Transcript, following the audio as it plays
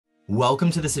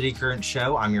Welcome to the City Current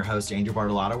Show. I'm your host, Andrew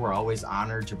Bartolotta. We're always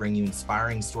honored to bring you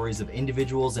inspiring stories of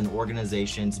individuals and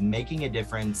organizations making a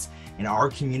difference in our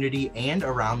community and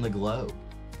around the globe.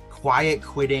 Quiet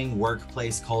quitting,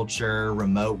 workplace culture,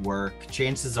 remote work.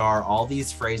 Chances are all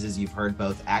these phrases you've heard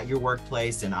both at your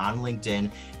workplace and on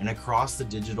LinkedIn and across the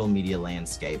digital media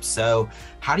landscape. So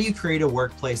how do you create a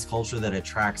workplace culture that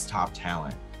attracts top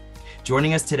talent?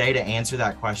 Joining us today to answer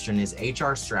that question is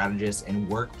HR strategist and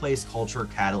workplace culture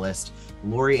catalyst,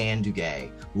 Lori-Ann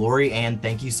Duguay. Lori-Ann,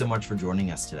 thank you so much for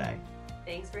joining us today.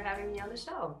 Thanks for having me on the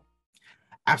show.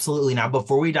 Absolutely. Now,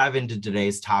 before we dive into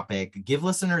today's topic, give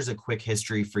listeners a quick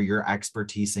history for your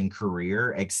expertise and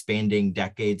career, expanding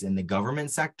decades in the government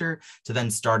sector to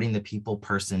then starting the people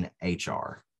person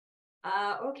HR.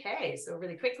 Okay, so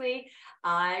really quickly,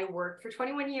 I worked for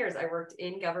 21 years. I worked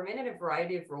in government in a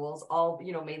variety of roles, all,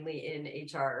 mainly in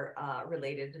HR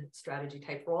related strategy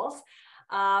type roles.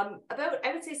 About,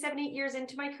 I would say 7-8 years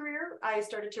into my career, I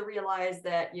started to realize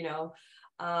that,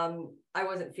 I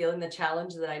wasn't feeling the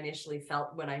challenge that I initially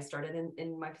felt when I started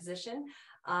in my position.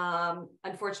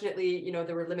 Unfortunately,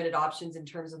 there were limited options in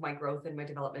terms of my growth and my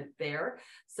development there.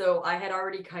 So I had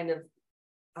already kind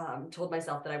of told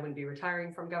myself that I wouldn't be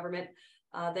retiring from government.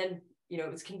 Then, it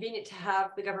was convenient to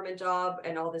have the government job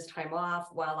and all this time off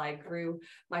while I grew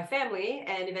my family.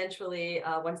 And eventually,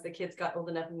 once the kids got old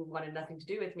enough and wanted nothing to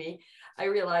do with me, I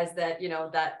realized that,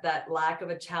 that lack of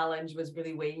a challenge was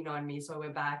really weighing on me. So I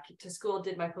went back to school,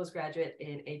 did my postgraduate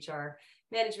in HR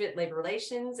management, labor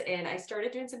relations, and I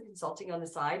started doing some consulting on the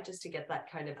side just to get that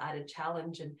kind of added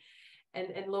challenge. And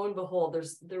lo and behold,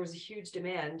 there was a huge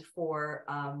demand for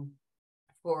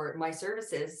my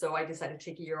services. So I decided to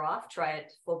take a year off, try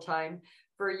it full time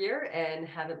for a year, and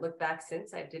haven't looked back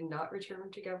since. I did not return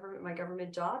to my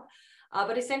government job.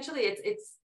 But essentially,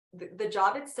 it's the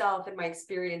job itself and my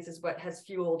experience is what has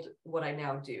fueled what I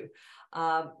now do.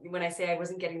 When I say I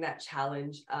wasn't getting that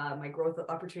challenge, my growth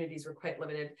opportunities were quite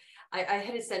limited. I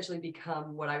had essentially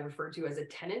become what I refer to as a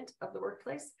tenant of the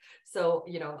workplace. So,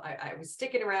 I was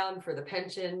sticking around for the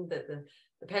pension,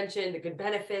 the pension, the good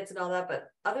benefits and all that. But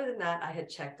other than that, I had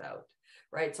checked out,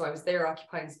 right? So I was there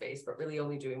occupying space, but really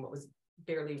only doing what was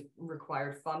barely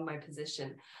required from my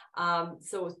position.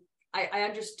 So I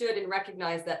understood and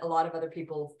recognized that a lot of other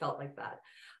people felt like that.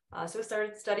 So I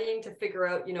started studying to figure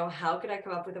out, how could I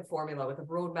come up with a formula, with a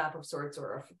roadmap of sorts,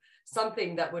 or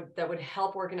something that would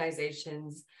help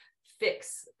organizations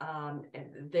fix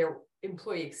their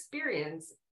employee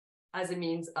experience as a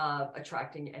means of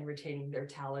attracting and retaining their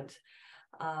talent.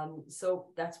 So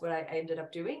that's what I ended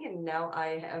up doing. And now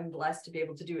I am blessed to be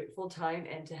able to do it full time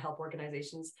and to help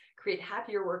organizations create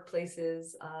happier workplaces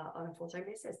on a full-time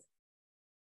basis.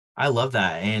 I love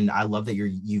that. And I love that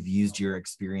you've used your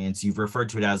experience. You've referred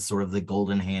to it as sort of the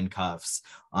golden handcuffs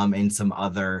and some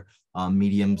other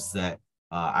mediums that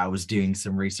I was doing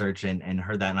some research and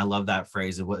heard that. And I love that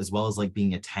phrase as well as like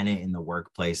being a tenant in the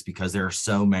workplace, because there are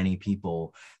so many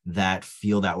people that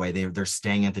feel that way. They're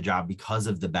staying at the job because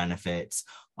of the benefits.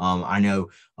 I know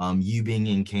you being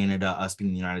in Canada, us being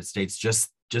in the United States,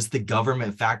 just the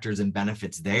government factors and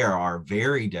benefits there are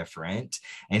very different.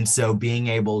 And so being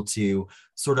able to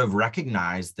sort of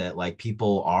recognize that like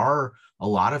a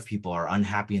lot of people are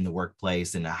unhappy in the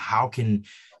workplace, and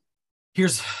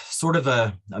here's sort of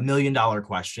a $1 million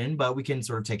question, but we can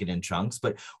sort of take it in chunks.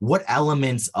 But what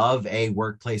elements of a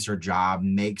workplace or job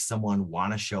make someone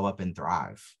want to show up and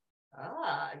thrive?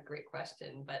 Great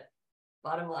question. But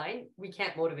bottom line, we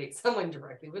can't motivate someone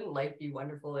directly. Wouldn't life be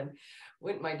wonderful? And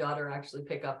wouldn't my daughter actually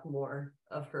pick up more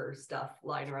of her stuff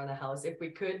lying around the house if we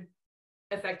could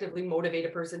effectively motivate a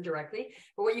person directly?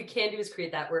 But what you can do is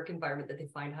create that work environment that they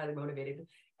find highly motivated.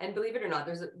 And believe it or not,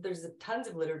 there's tons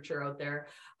of literature out there,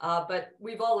 but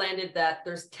we've all landed that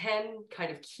there's 10 kind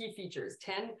of key features,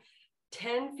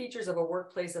 10 features of a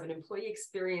workplace, of an employee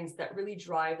experience that really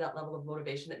drive that level of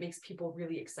motivation that makes people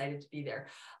really excited to be there.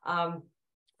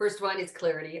 First one is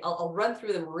clarity. I'll run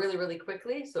through them really, really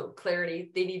quickly. So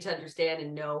clarity, they need to understand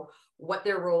and know what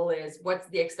their role is, what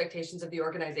the expectations of the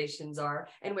organizations are,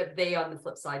 and what they, on the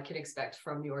flip side, can expect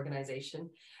from the organization.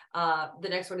 The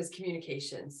next one is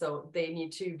communication. So they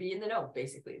need to be in the know,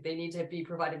 basically. They need to be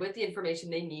provided with the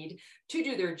information they need to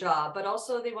do their job, but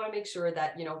also they want to make sure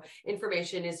that,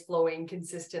 information is flowing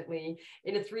consistently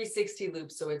in a 360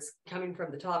 loop. So it's coming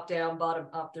from the top down, bottom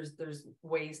up. There's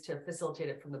ways to facilitate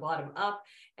it from the bottom up.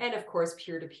 And of course,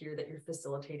 peer-to-peer, that you're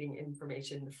facilitating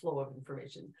information, the flow of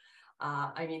information.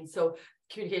 So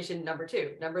communication, number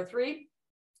 2. Number 3,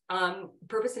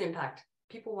 purpose and impact.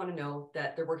 People want to know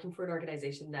that they're working for an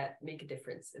organization that make a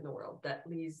difference in the world, that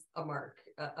leaves a mark,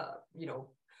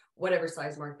 whatever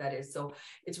size mark that is. So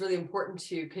it's really important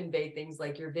to convey things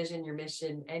like your vision, your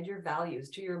mission, and your values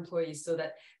to your employees so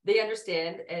that they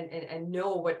understand and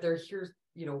know what they're here,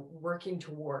 working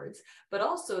towards, but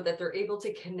also that they're able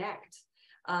to connect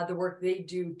the work they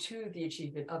do to the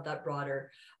achievement of that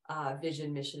broader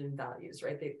vision, mission, and values,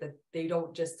 right? They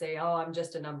don't just say, oh, I'm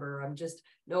just a number.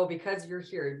 No, because you're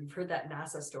here. You've heard that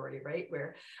NASA story, right?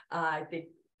 Where I think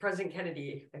President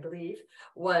Kennedy, I believe,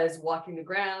 was walking the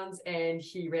grounds and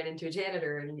he ran into a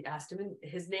janitor and he asked him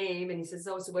his name and he says,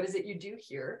 oh, so what is it you do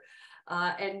here?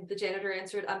 And the janitor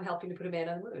answered, I'm helping to put a man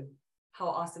on the moon. How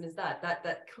awesome is that?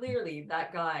 That clearly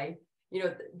that guy,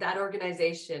 that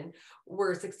organization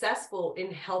were successful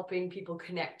in helping people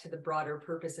connect to the broader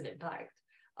purpose and impact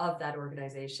of that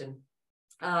organization.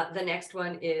 The next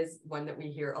one is one that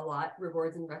we hear a lot: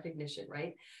 rewards and recognition,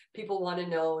 right? People want to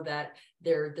know that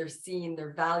they're seen,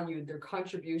 they're valued, their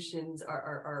contributions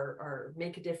are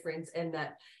make a difference, and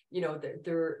that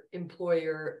their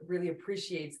employer really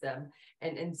appreciates them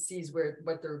and sees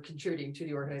what they're contributing to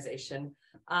the organization.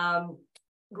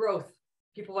 Growth.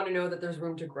 People want to know that there's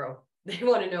room to grow. They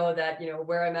want to know that,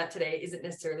 where I'm at today isn't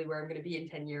necessarily where I'm going to be in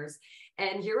 10 years.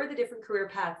 And here are the different career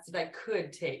paths that I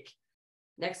could take.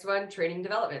 Next one, training and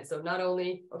development. So not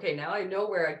only, okay, now I know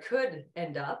where I could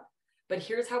end up, but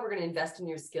here's how we're going to invest in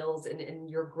your skills and in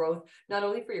your growth, not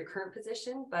only for your current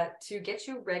position, but to get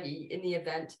you ready in the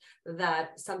event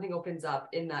that something opens up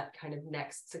in that kind of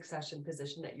next succession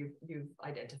position that you've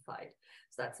identified.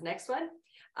 So that's the next one.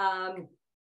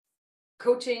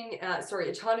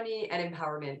 Autonomy and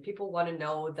empowerment. People want to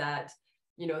know that,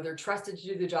 they're trusted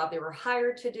to do the job they were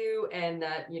hired to do, and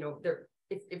that,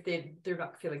 if they're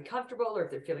not feeling comfortable or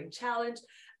if they're feeling challenged,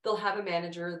 they'll have a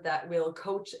manager that will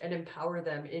coach and empower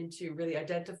them into really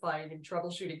identifying and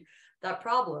troubleshooting that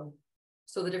problem.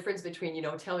 So the difference between,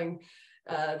 telling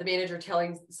the manager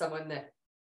telling someone that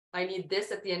I need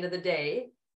this at the end of the day,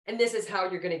 and this is how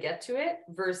you're going to get to it,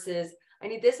 versus I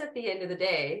need this at the end of the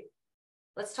day.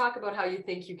 Let's talk about how you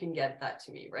think you can get that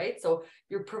to me, right? So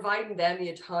you're providing them the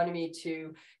autonomy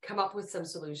to come up with some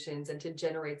solutions and to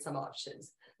generate some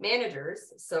options.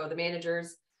 Managers, so the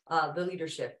managers, the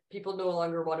leadership, people no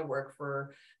longer want to work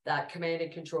for that command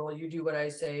and control. You do what I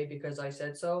say because I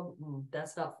said so.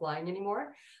 That's not flying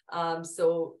anymore.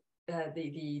 The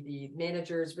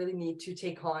managers really need to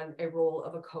take on a role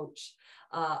of a coach,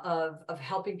 of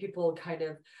helping people kind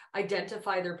of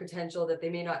identify their potential that they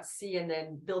may not see, and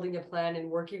then building a plan and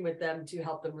working with them to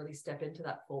help them really step into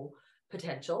that full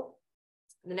potential.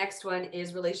 The next one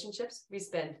is relationships. We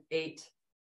spend 8,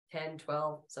 10,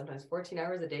 12, sometimes 14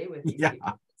 hours a day with these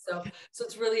people. So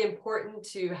it's really important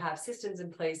to have systems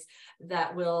in place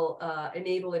that will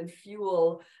enable and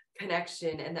fuel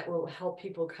connection, and that will help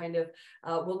people kind of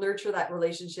will nurture that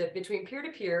relationship between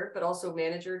peer-to-peer, but also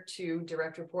manager to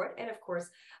direct report, and of course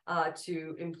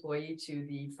to employee to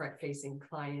the front-facing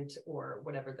client or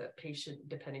whatever the patient,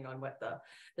 depending on what the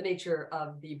nature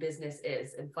of the business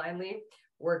is. And finally,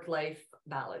 work-life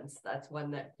balance. That's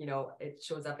one that, it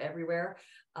shows up everywhere.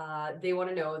 They want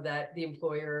to know that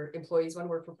employees want to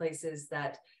work for places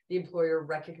that the employer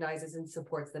recognizes and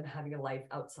supports them having a life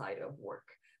outside of work.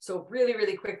 So really,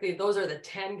 really quickly, those are the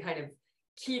 10 kind of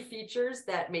key features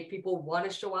that make people want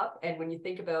to show up. And when you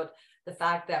think about the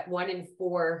fact that 1 in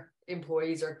 4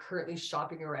 employees are currently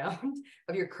shopping around,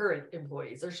 of your current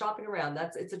employees are shopping around,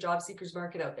 it's a job seekers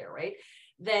market out there, right?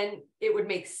 Then it would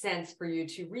make sense for you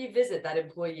to revisit that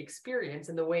employee experience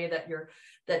and the way that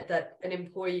that an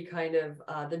employee kind of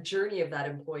the journey of that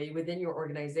employee within your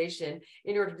organization,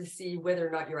 in order to see whether or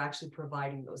not you're actually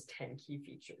providing those 10 key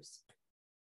features.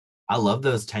 I love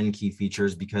those 10 key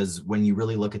features, because when you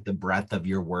really look at the breadth of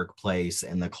your workplace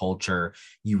and the culture,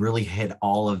 you really hit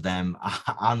all of them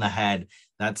on the head.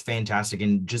 That's fantastic.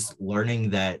 And just learning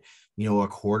that, a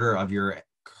quarter of your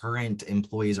current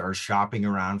employees are shopping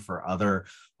around for other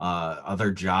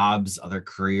jobs, other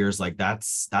careers, like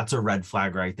that's a red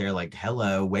flag right there. Like,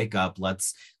 hello, wake up.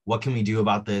 What can we do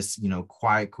about this,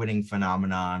 quiet quitting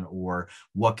phenomenon? Or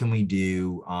what can we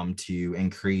do to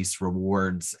increase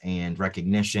rewards and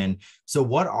recognition? So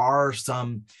what are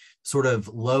some sort of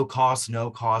low cost,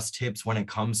 no cost tips when it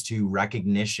comes to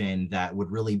recognition that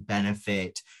would really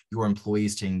benefit your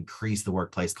employees to increase the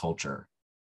workplace culture?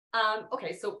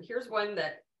 Okay, so here's one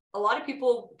that a lot of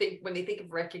people think when they think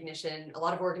of recognition. A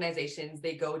lot of organizations,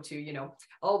 they go to,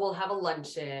 oh, we'll have a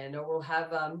luncheon, or we'll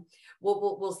have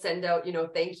we'll send out,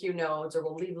 thank you notes, or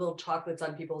we'll leave little chocolates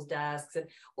on people's desks,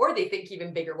 or they think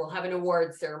even bigger, we'll have an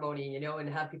award ceremony, and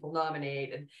have people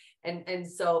nominate, and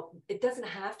so it doesn't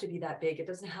have to be that big. It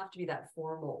doesn't have to be that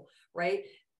formal, right?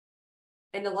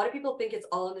 And a lot of people think it's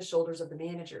all on the shoulders of the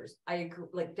managers. I agree,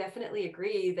 like definitely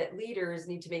agree that leaders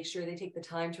need to make sure they take the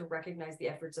time to recognize the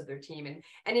efforts of their team,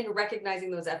 and in recognizing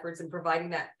those efforts and providing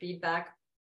that feedback,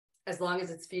 as long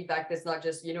as it's feedback that's not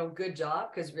just, good job,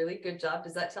 because really good job,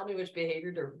 does that tell me which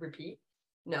behavior to repeat?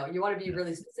 No, you want to be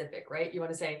really specific, right? You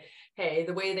want to say, hey,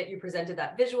 the way that you presented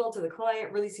that visual to the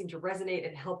client really seemed to resonate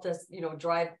and helped us,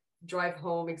 drive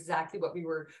home exactly what we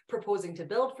were proposing to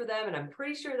build for them. And I'm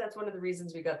pretty sure that's one of the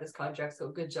reasons we got this contract. So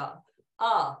good job.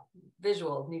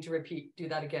 Visual, need to repeat, do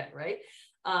that again, right?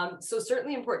 So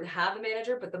certainly important to have a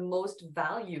manager, but the most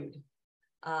valued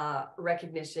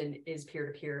recognition is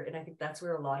peer-to-peer. And I think that's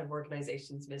where a lot of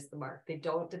organizations miss the mark. They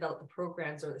don't develop the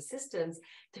programs or the systems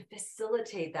to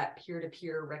facilitate that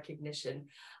peer-to-peer recognition.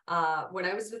 When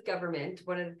I was with government,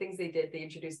 one of the things they did, they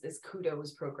introduced this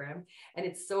kudos program, and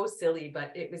it's so silly,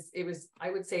 but it was, I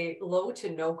would say, low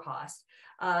to no cost.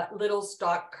 Little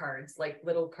stock cards, like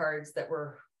little cards that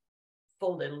were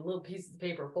folded, little pieces of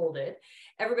paper folded.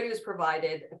 Everybody was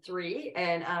provided 3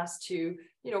 and asked to,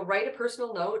 write a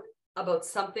personal note about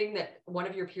something that one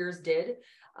of your peers did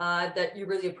that you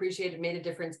really appreciated, made a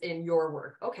difference in your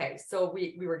work. Okay, so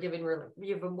we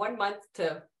have 1 month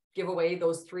to give away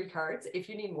those 3 cards. If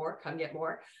you need more, come get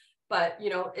more. But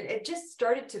it just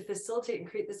started to facilitate and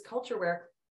create this culture where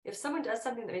if someone does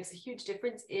something that makes a huge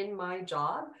difference in my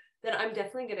job, then I'm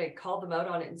definitely going to call them out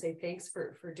on it and say thanks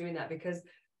for doing that, because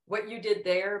what you did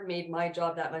there made my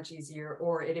job that much easier,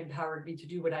 or it empowered me to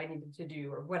do what I needed to do,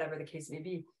 or whatever the case may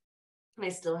be. And I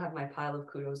still have my pile of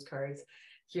kudos cards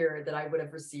here that I would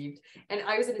have received. And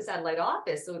I was in a satellite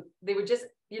office, so they would just,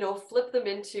 flip them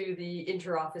into the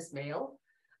inter-office mail.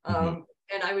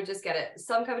 And I would just get it.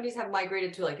 Some companies have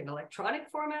migrated to like an electronic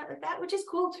format like that, which is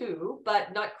cool too,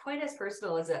 but not quite as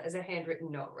personal as a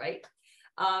handwritten note, right?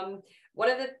 One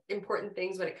of the important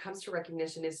things when it comes to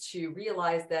recognition is to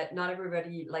realize that not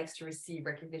everybody likes to receive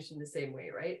recognition the same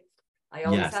way, right? I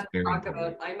always Yes, have to very talk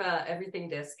important. about, I'm a everything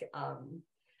disc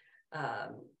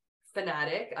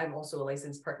fanatic. I'm also a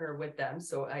licensed partner with them,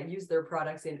 so I use their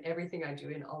products in everything I do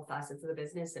in all facets of the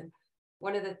business. And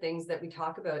one of the things that we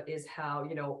talk about is how,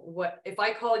 what if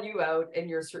I call you out in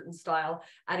your certain style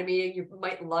at a meeting, you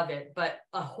might love it, but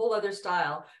a whole other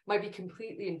style might be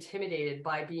completely intimidated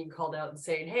by being called out and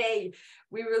saying, hey,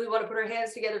 we really want to put our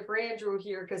hands together for Andrew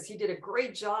here because he did a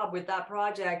great job with that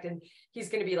project, and he's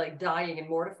going to be like dying and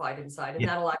mortified inside, and Yeah.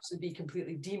 that'll actually be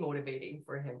completely demotivating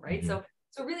for him, right?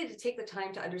 So really, to take the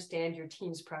time to understand your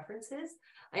team's preferences,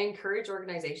 I encourage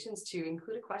organizations to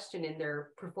include a question in their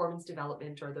performance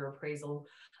development or their appraisal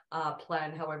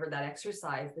plan, however that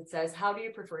exercise, that says, how do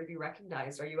you prefer to be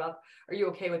recognized? Are you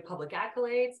okay with public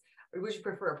accolades? Or would you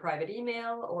prefer a private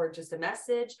email or just a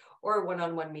message, or a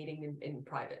one-on-one meeting in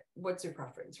private? What's your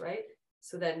preference, right?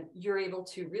 So then you're able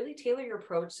to really tailor your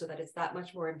approach so that it's that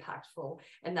much more impactful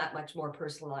and that much more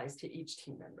personalized to each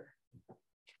team member.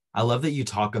 I love that you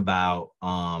talk about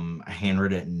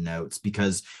handwritten notes,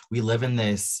 because we live in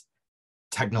this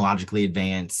technologically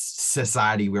advanced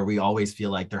society where we always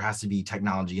feel like there has to be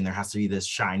technology and there has to be this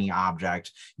shiny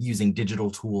object using digital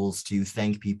tools to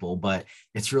thank people. But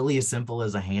it's really as simple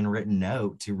as a handwritten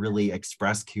note to really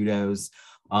express kudos.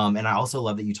 And I also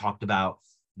love that you talked about,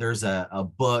 there's a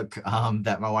book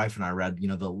that my wife and I read,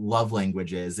 the love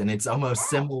languages, and it's almost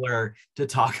similar to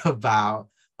talk about.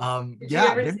 Did you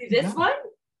ever see this one?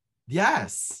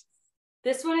 Yes.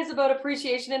 This one is about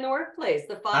appreciation in the workplace,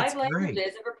 the 5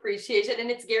 languages of appreciation. And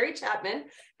it's Gary Chapman,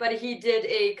 but he did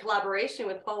a collaboration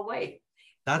with Paul White.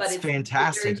 That's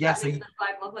fantastic. Yes, the 5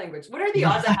 love language. What are the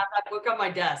odds I have that book on my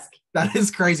desk? That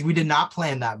is crazy. We did not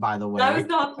plan that, by the way. That was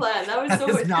not planned. That was so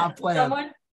much. Not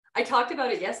planned. I talked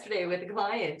about it yesterday with a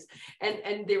client,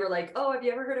 and they were like, oh, have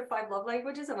you ever heard of 5 love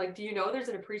languages? I'm like, do you know there's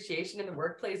an appreciation in the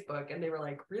workplace book? And they were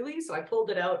like, really? So I pulled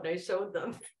it out and I showed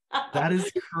them. That is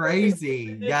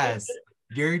crazy. Yes.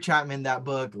 Gary Chapman, that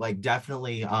book, like,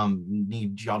 definitely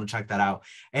need y'all to check that out.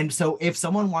 And so if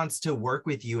someone wants to work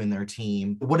with you and their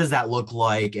team, what does that look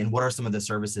like? And what are some of the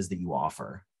services that you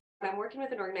offer? I'm working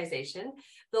with an organization,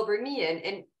 they'll bring me in,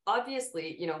 and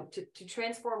obviously, to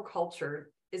transform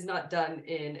culture is not done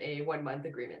in a 1-month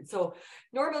agreement. So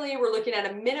normally we're looking at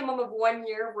a minimum of 1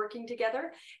 year of working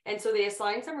together. And so they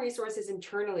assign some resources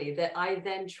internally that I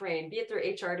then train, be it their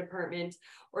HR department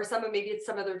or maybe it's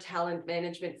some of their talent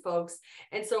management folks.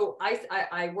 And so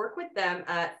I work with them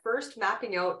at first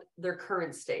mapping out their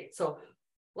current state. So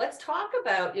let's talk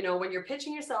about, when you're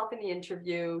pitching yourself in the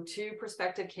interview to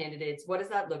prospective candidates, what does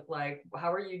that look like?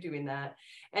 How are you doing that?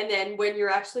 And then when you're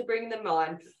actually bringing them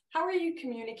on, how are you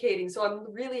communicating? So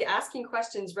I'm really asking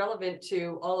questions relevant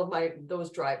to all of those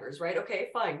drivers, right? Okay,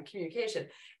 fine, communication.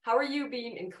 How are you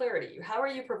being in clarity? How are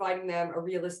you providing them a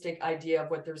realistic idea of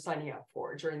what they're signing up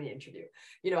for during the interview?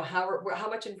 How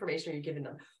much information are you giving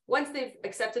them? Once they've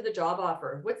accepted the job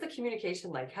offer, what's the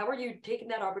communication like? How are you taking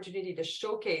that opportunity to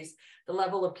showcase the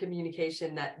level of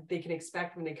communication that they can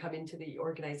expect when they come into the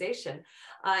organization?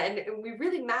 And we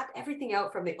really map everything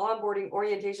out from the onboarding,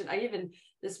 orientation.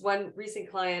 This one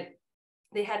recent client,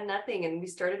 they had nothing, and we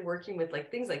started working with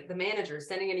things like the manager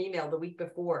sending an email the week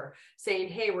before saying,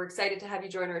 hey, we're excited to have you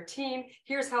join our team.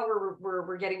 Here's how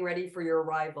we're getting ready for your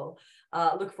arrival.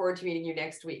 Look forward to meeting you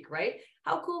next week, right?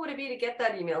 How cool would it be to get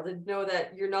that email, to know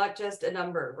that you're not just a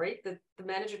number, right? The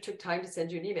manager took time to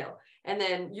send you an email. And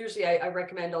then usually I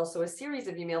recommend also a series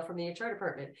of email from the HR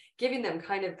department, giving them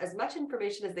kind of as much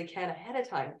information as they can ahead of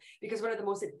time, because one of the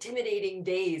most intimidating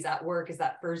days at work is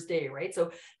that first day, right?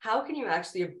 So how can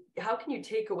you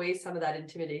take away some of that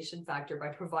intimidation factor by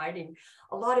providing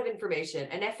a lot of information?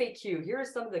 An FAQ, here are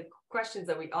some of the questions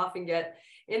that we often get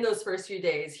in those first few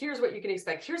days. Here's what you can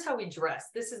expect. Here's how we dress.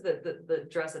 This is the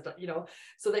dress,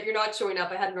 so that you're not showing up.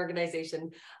 I had an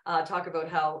organization talk about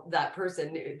how that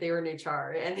person, they were in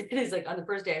HR, and it is like on the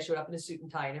first day I showed up in a suit and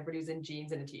tie and everybody was in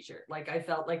jeans and a t-shirt. Like I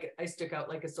felt like I stuck out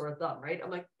like a sore thumb, right?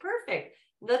 I'm like, perfect.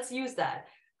 Let's use that.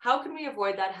 How can we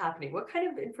avoid that happening? What kind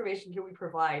of information can we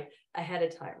provide ahead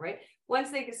of time, right?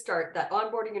 Once they start that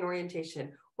onboarding and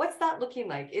orientation, what's that looking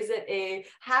like? Is it a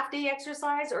half-day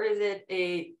exercise, or is it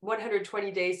a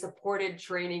 120-day supported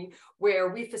training where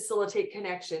we facilitate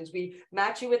connections? We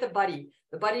match you with a buddy.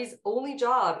 The buddy's only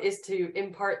job is to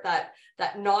impart that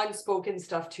non-spoken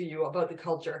stuff to you about the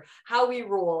culture, how we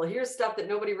roll. Here's stuff that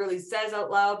nobody really says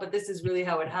out loud, but this is really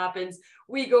how it happens.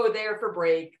 We go there for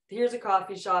break. Here's a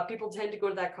coffee shop. People tend to go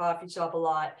to that coffee shop a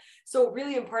lot. So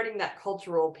really imparting that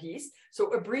cultural piece.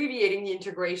 So abbreviating the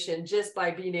integration just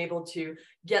by being able to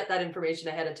get that information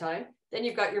ahead of time. Then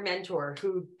you've got your mentor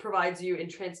who provides you and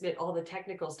transmit all the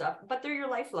technical stuff, but they're your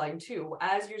lifeline too.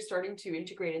 As you're starting to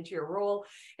integrate into your role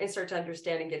and start to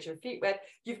understand and get your feet wet,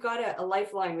 you've got a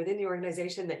lifeline within the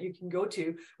organization that you can go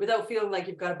to without feeling like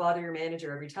you've got to bother your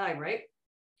manager every time, right?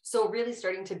 So really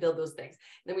starting to build those things.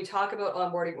 And then we talk about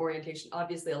onboarding orientation,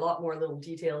 obviously a lot more little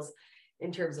details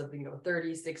in terms of,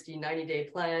 30, 60, 90-day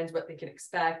plans, what they can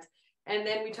expect. And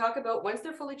then we talk about, once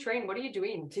they're fully trained, what are you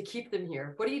doing to keep them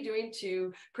here? What are you doing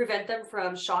to prevent them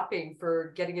from shopping,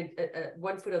 for getting a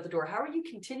one foot out the door? How are you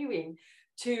continuing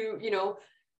to,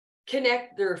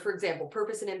 connect their, for example,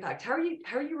 purpose and impact? How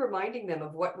are you reminding them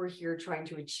of what we're here trying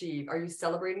to achieve? Are you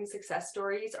celebrating success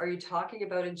stories? Are you talking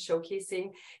about and showcasing,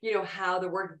 how the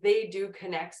work they do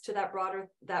connects to that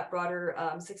broader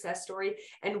success story,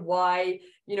 and why,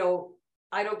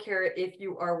 I don't care if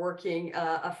you are working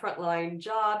a frontline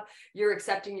job, you're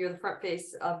the front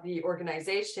face of the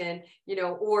organization,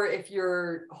 or if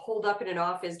you're holed up in an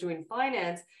office doing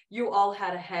finance, you all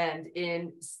had a hand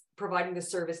in providing the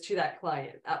service to that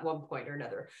client at one point or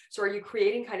another. So are you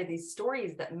creating kind of these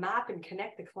stories that map and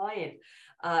connect the client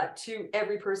to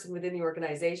every person within the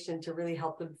organization to really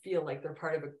help them feel like they're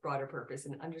part of a broader purpose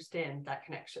and understand that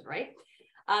connection, right?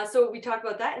 So we talk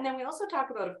about that. And then we also talk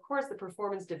about, of course, the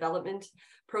performance development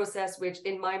process, which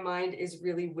in my mind is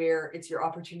really where it's your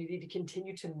opportunity to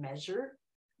continue to measure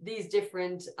these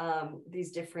different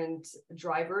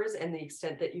drivers and the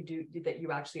extent that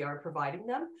you actually are providing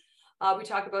them. We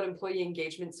talk about employee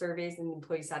engagement surveys and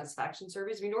employee satisfaction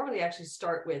surveys. We normally actually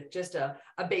start with just a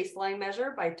baseline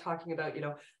measure by talking about,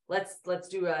 let's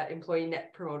do an employee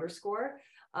net promoter score.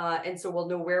 And so we'll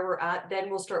know where we're at.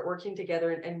 Then we'll start working together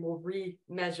and we'll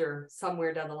re-measure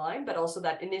somewhere down the line. But also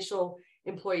that initial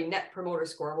employee net promoter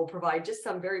score will provide just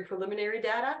some very preliminary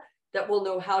data that we'll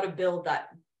know how to build that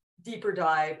deeper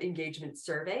dive engagement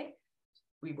survey.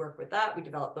 We work with that. We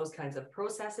develop those kinds of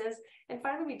processes. And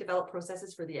finally, we develop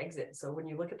processes for the exit. So when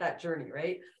you look at that journey,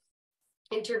 right?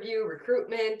 Interview,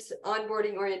 recruitment,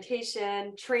 onboarding,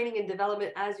 orientation, training and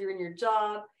development as you're in your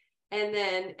job, and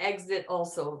then exit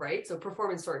also, right? So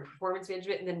performance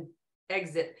management, and then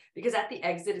exit, because at the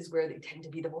exit is where they tend to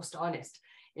be the most honest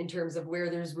in terms of where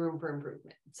there's room for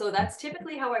improvement. So that's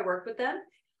typically how I work with them.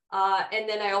 And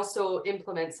then I also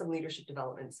implement some leadership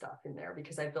development stuff in there,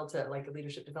 because I've built a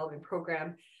leadership development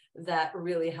program that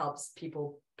really helps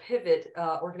people pivot,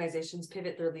 organizations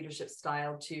pivot their leadership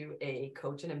style to a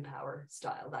coach and empower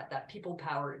style, that people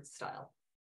powered style.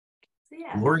 So,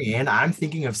 yeah. Lori-Ann, I'm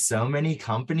thinking of so many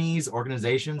companies,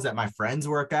 organizations that my friends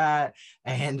work at,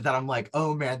 and that I'm like,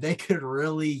 oh man, they could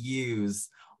really use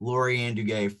Lori-Ann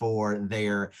Duguay for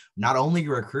their not only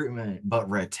recruitment, but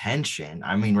retention.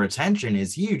 I mean, retention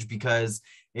is huge because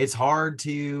it's hard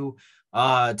to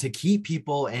to keep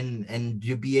people and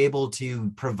to be able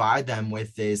to provide them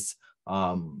with this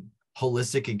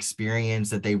holistic experience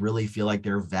that they really feel like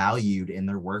they're valued in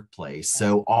their workplace.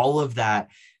 So all of that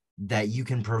you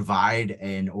can provide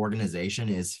an organization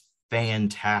is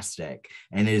fantastic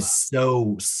and is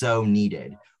so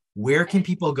needed. Where can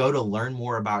people go to learn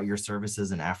more about your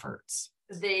services and efforts?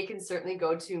 They can certainly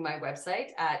go to my website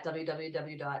at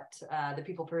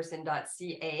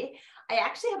www.thepeopleperson.ca. I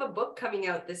actually have a book coming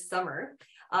out this summer,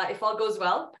 if all goes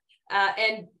well.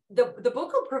 And the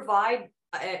book will provide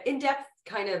in-depth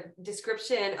kind of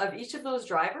description of each of those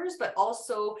drivers, but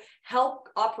also help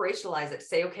operationalize it.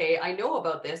 Say, okay, I know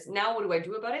about this. Now what do I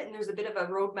do about it? And there's a bit of a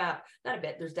roadmap, not a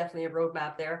bit, there's definitely a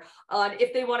roadmap there on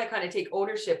if they want to kind of take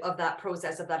ownership of that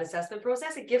process, of that assessment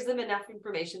process. It gives them enough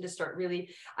information to start really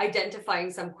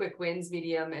identifying some quick wins,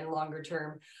 medium and longer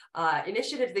term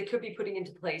initiatives they could be putting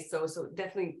into place. So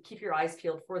definitely keep your eyes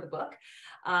peeled for the book,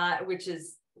 which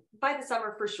is by the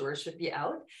summer for sure should be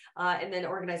out. And then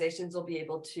organizations will be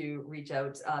able to reach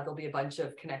out. There'll be a bunch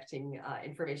of connecting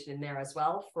information in there as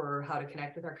well for how to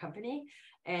connect with our company.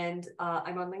 And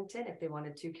I'm on LinkedIn if they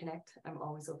wanted to connect. I'm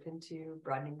always open to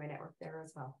broadening my network there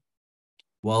as well.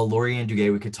 Well, Lori-Ann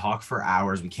Duguay, we could talk for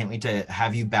hours. We can't wait to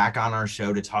have you back on our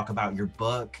show to talk about your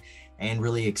book and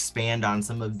really expand on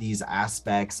some of these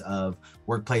aspects of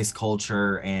workplace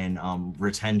culture and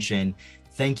retention.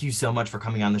 Thank you so much for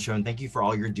coming on the show, and thank you for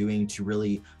all you're doing to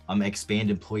really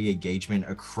expand employee engagement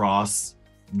across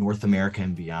North America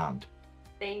and beyond.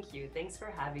 Thank you. Thanks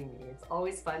for having me. It's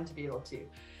always fun to be able to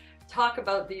talk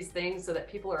about these things so that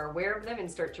people are aware of them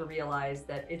and start to realize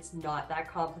that it's not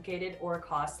that complicated or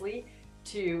costly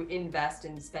to invest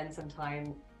and spend some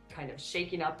time kind of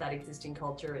shaking up that existing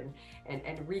culture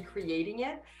and recreating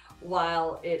it,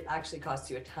 while it actually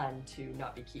costs you a ton to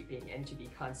not be keeping and to be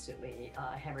constantly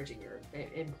hemorrhaging your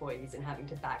employees and having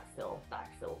to backfill,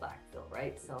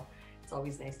 right? So it's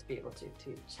always nice to be able to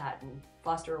chat and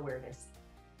foster awareness.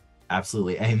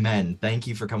 Absolutely. Amen. Thank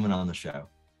you for coming on the show.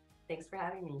 Thanks for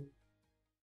having me.